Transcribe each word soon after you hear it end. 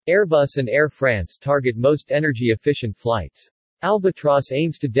Airbus and Air France target most energy-efficient flights. Albatros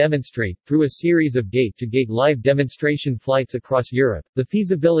aims to demonstrate, through a series of gate-to-gate live demonstration flights across Europe, the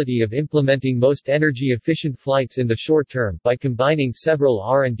feasibility of implementing most energy-efficient flights in the short term, by combining several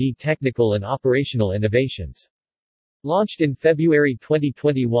R&D technical and operational innovations. Launched in February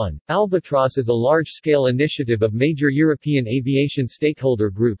 2021, Albatros is a large-scale initiative of major European aviation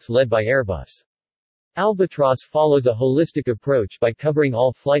stakeholder groups led by Airbus. Albatros follows a holistic approach by covering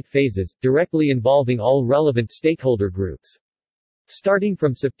all flight phases, directly involving all relevant stakeholder groups. Starting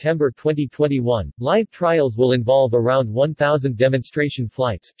from September 2021, live trials will involve around 1,000 demonstration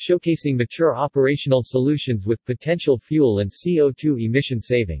flights, showcasing mature operational solutions with potential fuel and CO2 emission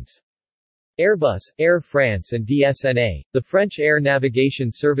savings. Airbus, Air France and DSNA, the French air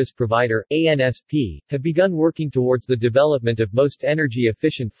navigation service provider, ANSP, have begun working towards the development of most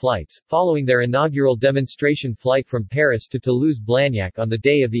energy-efficient flights, following their inaugural demonstration flight from Paris to Toulouse-Blagnac on the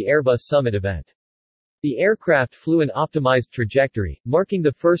day of the Airbus Summit event. The aircraft flew an optimized trajectory, marking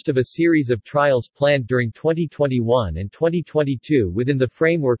the first of a series of trials planned during 2021 and 2022 within the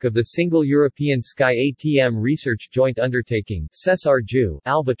framework of the Single European Sky ATM Research Joint Undertaking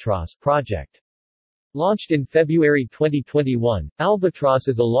Albatros project. Launched in February 2021, Albatros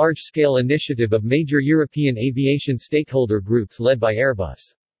is a large-scale initiative of major European aviation stakeholder groups led by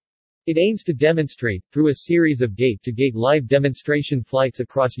Airbus. It aims to demonstrate, through a series of gate-to-gate live demonstration flights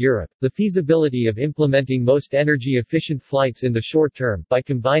across Europe, the feasibility of implementing most energy-efficient flights in the short term, by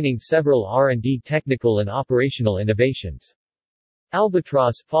combining several R&D technical and operational innovations.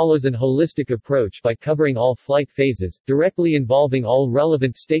 Albatros follows an holistic approach by covering all flight phases, directly involving all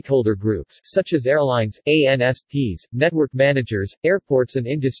relevant stakeholder groups such as airlines, ANSPs, network managers, airports and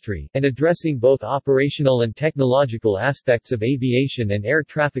industry, and addressing both operational and technological aspects of aviation and air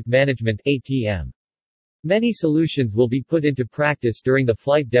traffic management (ATM). Many solutions will be put into practice during the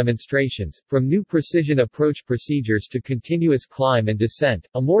flight demonstrations, from new precision approach procedures to continuous climb and descent,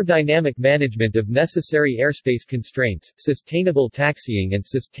 a more dynamic management of necessary airspace constraints, sustainable taxiing and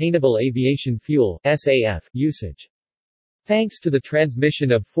sustainable aviation fuel (SAF) usage. Thanks to the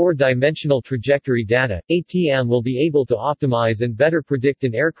transmission of four-dimensional trajectory data, ATM will be able to optimize and better predict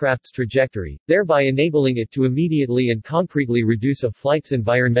an aircraft's trajectory, thereby enabling it to immediately and concretely reduce a flight's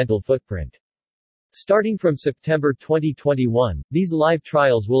environmental footprint. Starting from September 2021, these live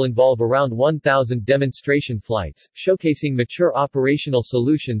trials will involve around 1,000 demonstration flights, showcasing mature operational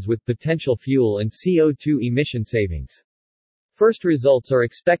solutions with potential fuel and CO2 emission savings. First results are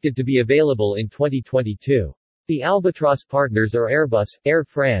expected to be available in 2022. The Albatros partners are Airbus, Air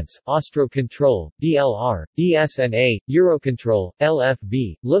France, Austrocontrol, DLR, DSNA, Eurocontrol,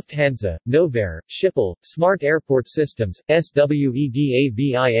 LFB, Lufthansa, Novair, Schiphol, Smart Airport Systems,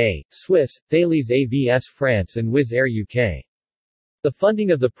 SWEDAVIA, Swiss, Thales AVS France and Wizz Air UK. The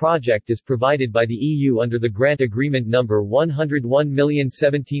funding of the project is provided by the EU under the grant agreement number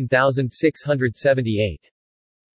 101017678.